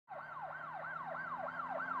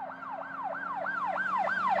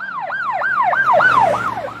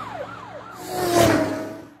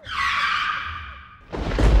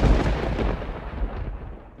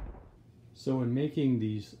So in making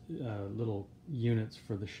these little units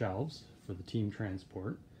for the shelves, for the team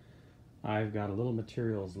transport, I've got a little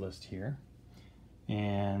materials list here.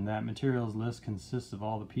 And that materials list consists of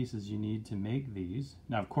all the pieces you need to make these.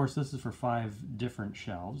 Now, of course, this is for 5 different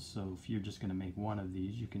shelves, so if you're just going to make one of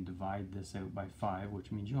these, you can divide this out by 5,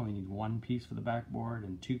 which means you only need 1 piece for the backboard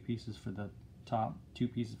and 2 pieces for the top, 2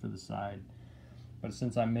 pieces for the side. But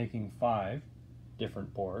since I'm making 5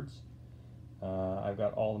 different boards, I've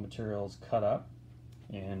got all the materials cut up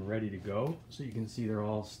and ready to go. So you can see they're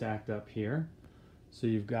all stacked up here. So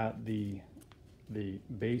you've got the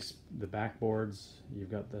base, the backboards,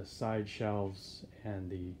 you've got the side shelves and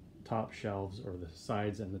the top shelves, or the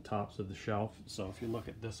sides and the tops of the shelf. So if you look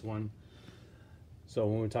at this one, so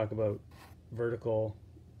when we talk about vertical,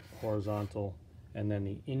 horizontal, and then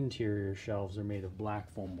the interior shelves are made of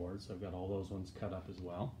black foam board, so I've got all those ones cut up as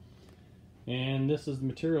well. And this is the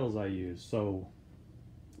materials I use. So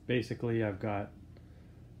basically I've got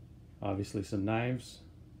obviously some knives,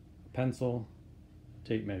 a pencil,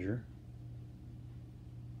 tape measure.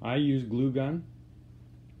 I use glue gun.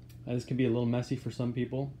 This can be a little messy for some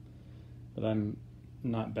people, but I'm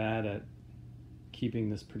not bad at keeping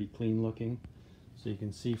this pretty clean looking. So you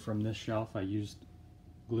can see from this shelf I used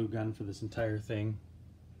glue gun for this entire thing,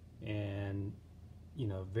 and you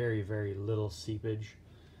know, very, very little seepage.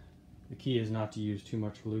 The key is not to use too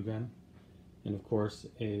much glue gun, and of course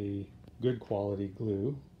a good quality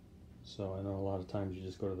glue. So I know a lot of times you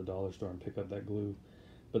just go to the dollar store and pick up that glue,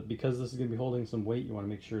 but because this is going to be holding some weight, you want to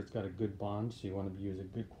make sure it's got a good bond, so you want to use a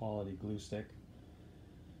good quality glue stick.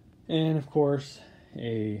 And of course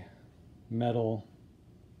a metal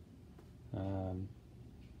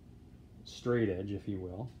straight edge, if you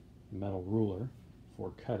will, metal ruler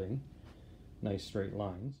for cutting nice straight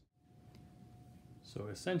lines. So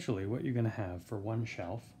essentially what you're going to have for one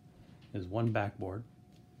shelf is one backboard,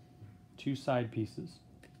 2 side pieces,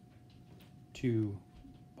 2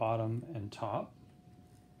 bottom and top,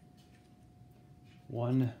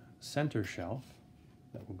 1 center shelf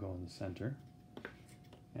that will go in the center,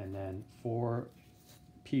 and then 4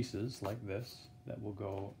 pieces like this that will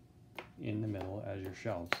go in the middle as your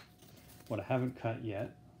shelves. What I haven't cut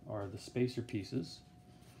yet are the spacer pieces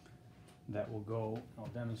that will go, I'll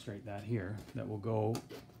demonstrate that here, that will go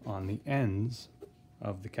on the ends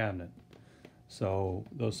of the cabinet. So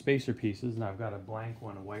those spacer pieces, and I've got a blank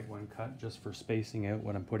one, a white one cut just for spacing out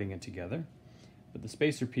when I'm putting it together. But the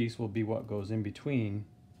spacer piece will be what goes in between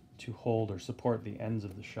to hold or support the ends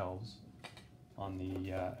of the shelves on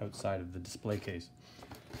the outside of the display case.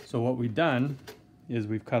 So what we've done is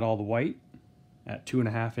we've cut all the white at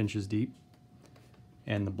 2.5 inches deep,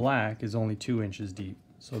 and the black is only 2 inches deep,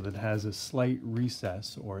 so that it has a slight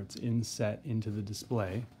recess, or it's inset into the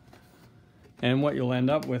display. And what you'll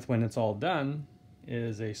end up with when it's all done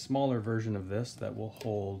is a smaller version of this that will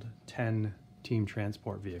hold 10 team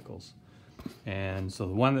transport vehicles. And so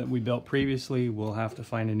the one that we built previously, we'll have to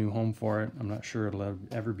find a new home for it. I'm not sure it'll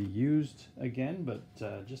ever be used again, but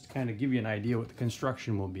just to kind of give you an idea what the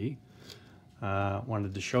construction will be,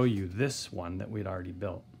 wanted to show you this one that we'd already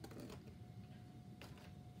built.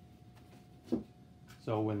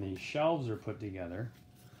 So when the shelves are put together,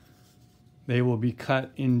 they will be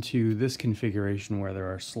cut into this configuration where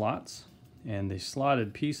there are slots, and the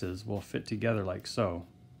slotted pieces will fit together like so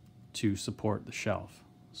to support the shelf.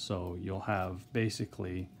 So you'll have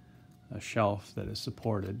basically a shelf that is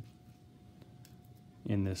supported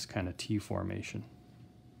in this kind of T formation.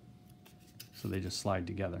 So they just slide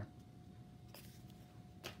together.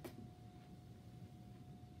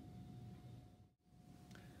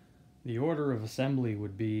 The order of assembly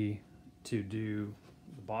would be to do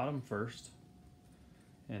the bottom first,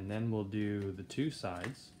 and then we'll do the 2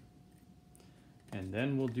 sides, and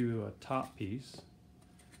then we'll do a top piece,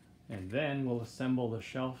 and then we'll assemble the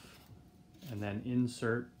shelf and then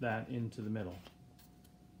insert that into the middle.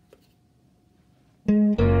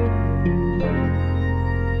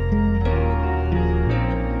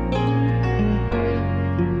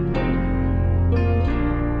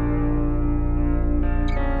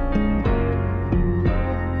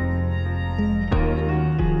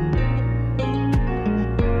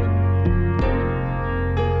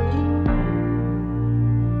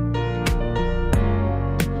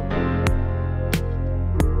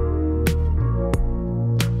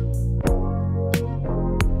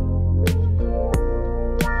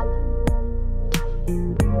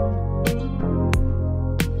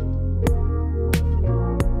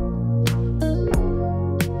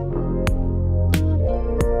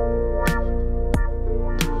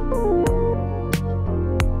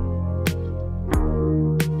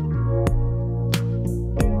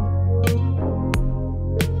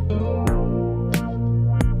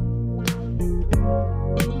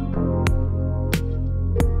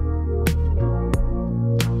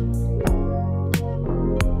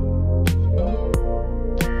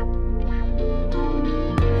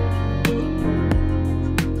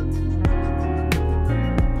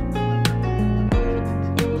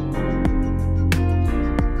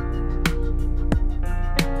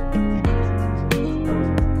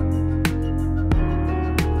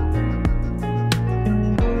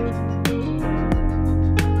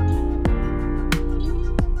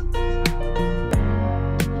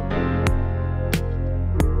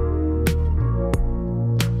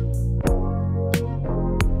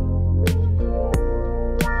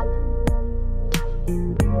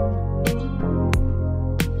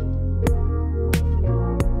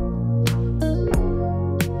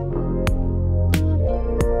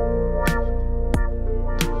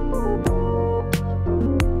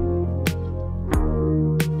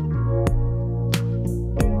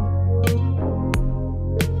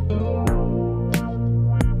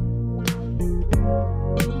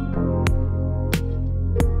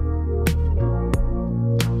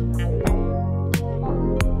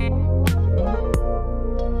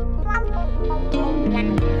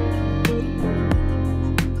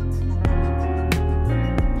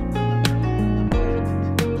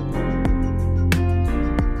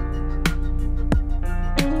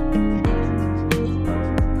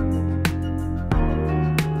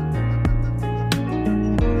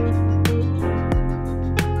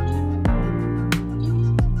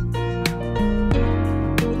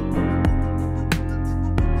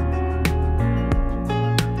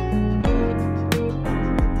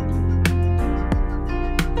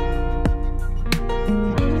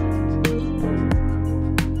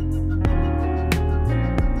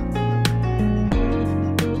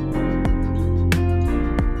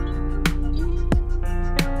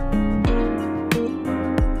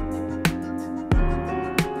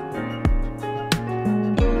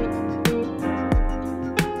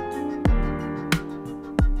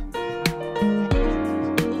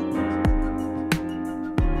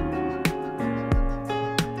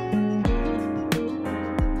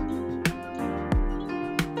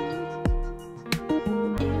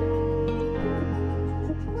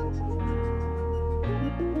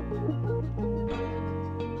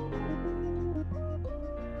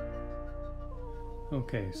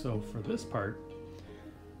 Okay, so for this part,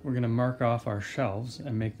 we're going to mark off our shelves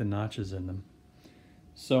and make the notches in them.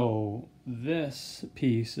 So this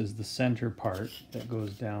piece is the center part that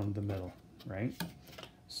goes down the middle, right?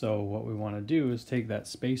 So what we want to do is take that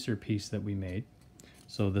spacer piece that we made.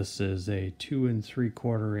 So this is a 2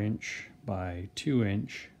 3/4 inch by 2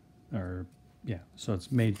 inch, or yeah, so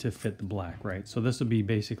it's made to fit the black, right? So this would be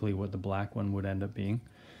basically what the black one would end up being.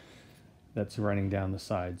 That's running down the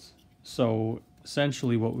sides. So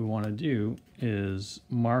essentially what we want to do is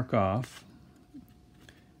mark off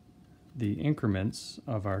the increments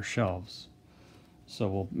of our shelves. So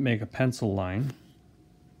we'll make a pencil line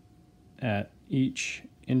at each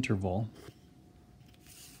interval.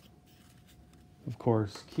 Of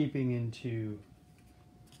course, keeping into,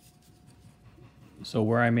 so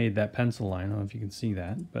where I made that pencil line, I don't know if you can see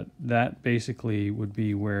that, but that basically would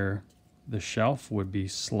be where the shelf would be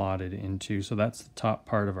slotted into. So that's the top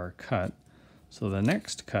part of our cut. So the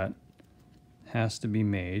next cut has to be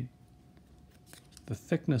made the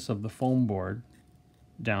thickness of the foam board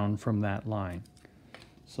down from that line.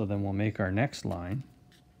 So then we'll make our next line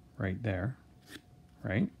right there,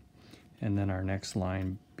 right? And then our next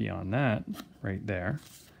line beyond that right there.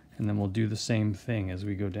 And then we'll do the same thing as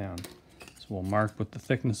we go down. So we'll mark with the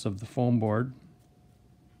thickness of the foam board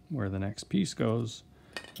where the next piece goes.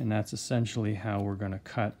 And that's essentially how we're going to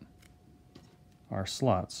cut our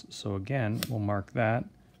slots. So again, we'll mark that,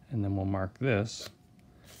 and then we'll mark this,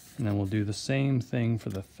 and then we'll do the same thing for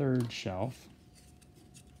the third shelf.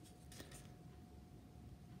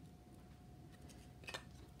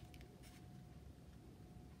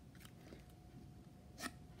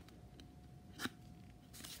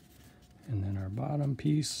 And then our bottom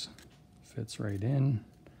piece fits right in,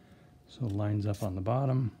 so it lines up on the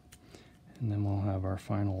bottom, and then we'll have our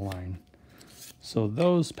final line. So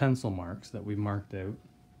those pencil marks that we marked out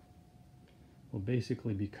will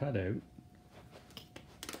basically be cut out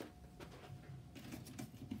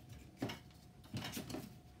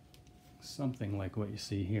something like what you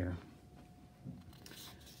see here.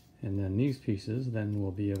 And then these pieces then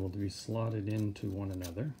will be able to be slotted into one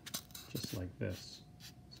another, just like this.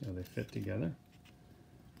 See how they fit together?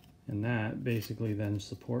 And that basically then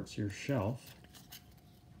supports your shelf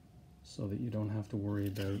so that you don't have to worry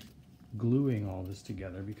about gluing all this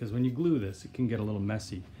together, because when you glue this it can get a little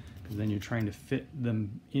messy, because then you're trying to fit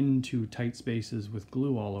them into tight spaces with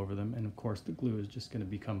glue all over them, and of course the glue is just going to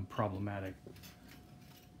become problematic.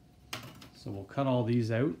 So we'll cut all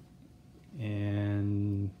these out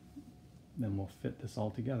and then we'll fit this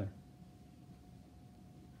all together.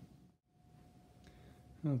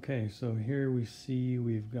 Okay, so here we see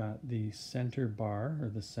we've got the center bar,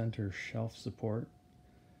 or the center shelf support,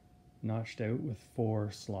 notched out with 4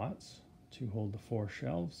 slots to hold the 4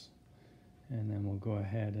 shelves, and then we'll go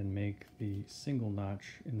ahead and make the single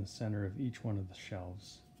notch in the center of each one of the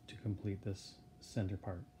shelves to complete this center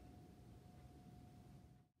part.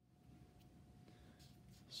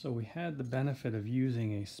 So we had the benefit of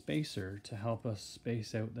using a spacer to help us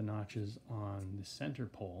space out the notches on the center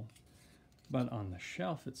pole, but on the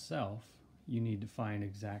shelf itself you need to find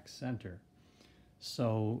exact center.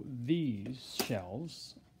 So these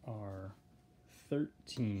shelves are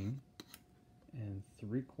 13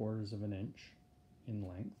 3/4 of an inch in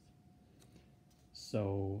length.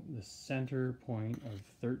 So the center point of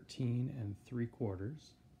 13 3/4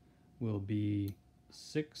 will be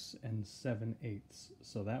 6 7/8.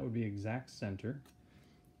 So that would be exact center.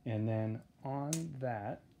 And then on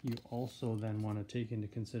that, you also then want to take into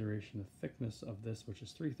consideration the thickness of this, which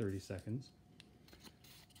is 3/32.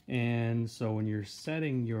 And so when you're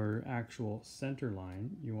setting your actual center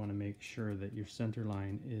line, you want to make sure that your center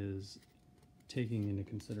line is taking into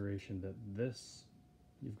consideration that this,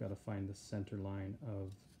 you've got to find the center line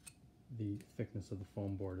of the thickness of the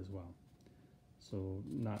foam board as well. So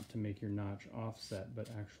not to make your notch offset, but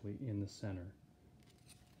actually in the center.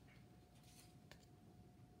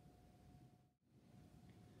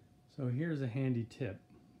 So here's a handy tip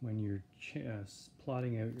when you're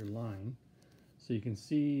plotting out your line. So you can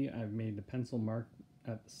see I've made the pencil mark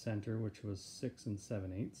at the center, which was 6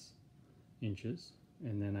 7/8 inches.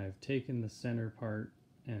 And then I've taken the center part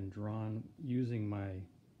and drawn using my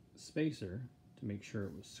spacer to make sure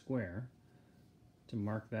it was square, to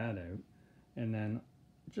mark that out. And then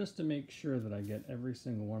just to make sure that I get every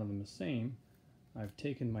single one of them the same, I've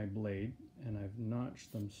taken my blade and I've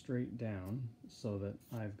notched them straight down so that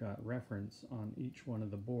I've got reference on each one of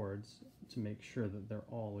the boards to make sure that they're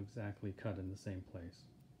all exactly cut in the same place.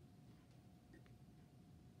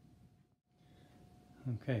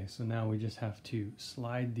 Okay, so now we just have to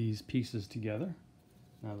slide these pieces together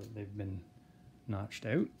now that they've been notched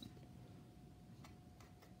out.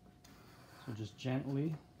 So just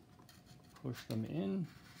gently push them in.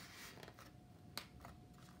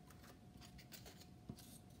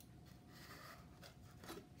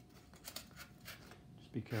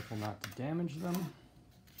 Just be careful not to damage them.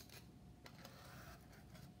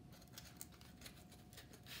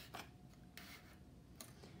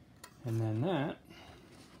 And then that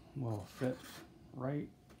will fit right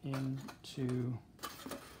into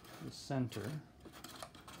the center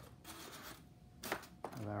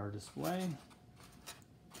of our display.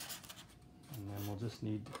 And then we'll just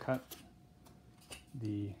need to cut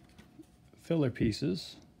the filler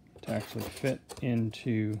pieces to actually fit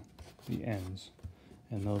into the ends.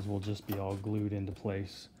 And those will just be all glued into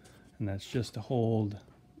place. And that's just to hold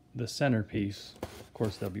the centerpiece. Of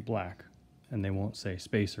course, they'll be black and they won't say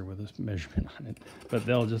spacer with a measurement on it, but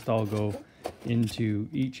they'll just all go into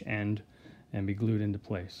each end and be glued into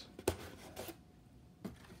place.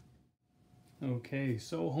 Okay,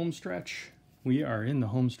 so home stretch. We are in the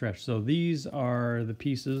home stretch. So these are the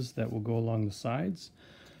pieces that will go along the sides.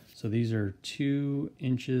 So these are 2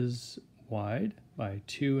 inches wide by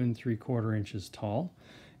 2 3/4 inches tall.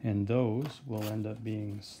 And those will end up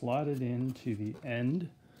being slotted into the end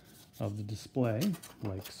of the display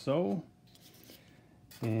like so.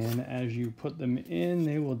 And as you put them in,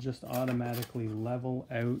 they will just automatically level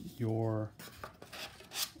out your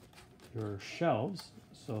shelves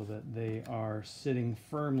so that they are sitting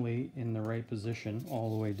firmly in the right position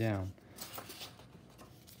all the way down.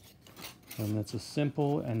 And that's as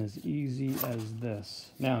simple and as easy as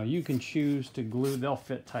this. Now you can choose to glue, they'll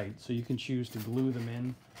fit tight, so you can choose to glue them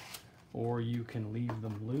in or you can leave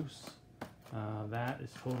them loose. That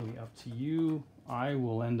is totally up to you. I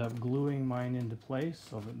will end up gluing mine into place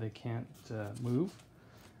so that they can't move.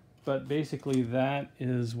 But basically that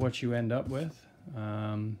is what you end up with.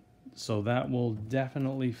 So that will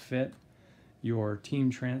definitely fit your team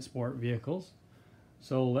transport vehicles.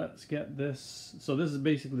 So let's get this. So this is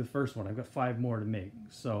basically the first one. I've got 5 more to make.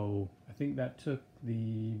 So I think that took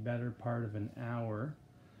the better part of an hour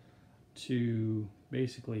to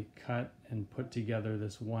basically cut and put together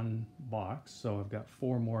this one box. So I've got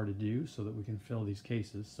 4 more to do so that we can fill these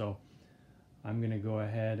cases. So I'm going to go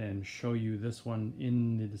ahead and show you this one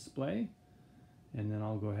in the display, and then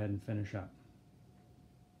I'll go ahead and finish up.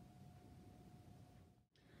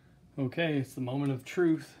 Okay, it's the moment of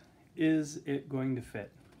truth. Is it going to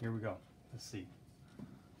fit? Here we go. Let's see.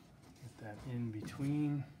 Get that in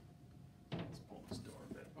between. Let's pull this door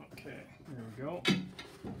a bit. Okay, there we go.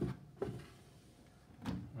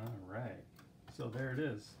 All right, so there it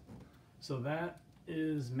is. So that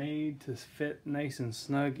is made to fit nice and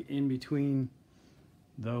snug in between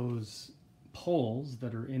those poles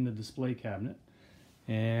that are in the display cabinet.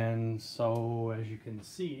 And so as you can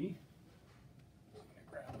see, I'm gonna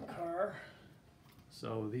grab a car.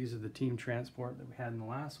 So these are the team transport that we had in the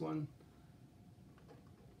last one.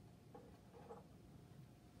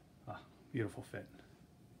 Ah, beautiful fit.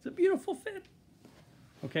 It's a beautiful fit.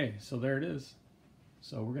 Okay, so there it is.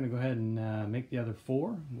 So we're going to go ahead and make the other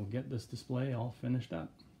 4. We'll get this display all finished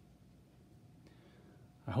up.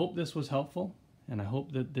 I hope this was helpful, and I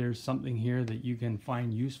hope that there's something here that you can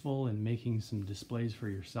find useful in making some displays for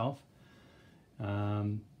yourself.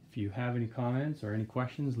 If you have any comments or any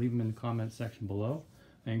questions, leave them in the comment section below.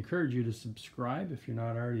 I encourage you to subscribe if you're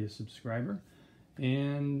not already a subscriber.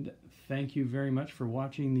 And thank you very much for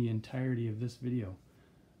watching the entirety of this video.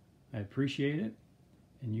 I appreciate it.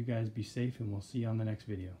 And you guys be safe, and we'll see you on the next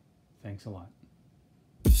video. Thanks a lot.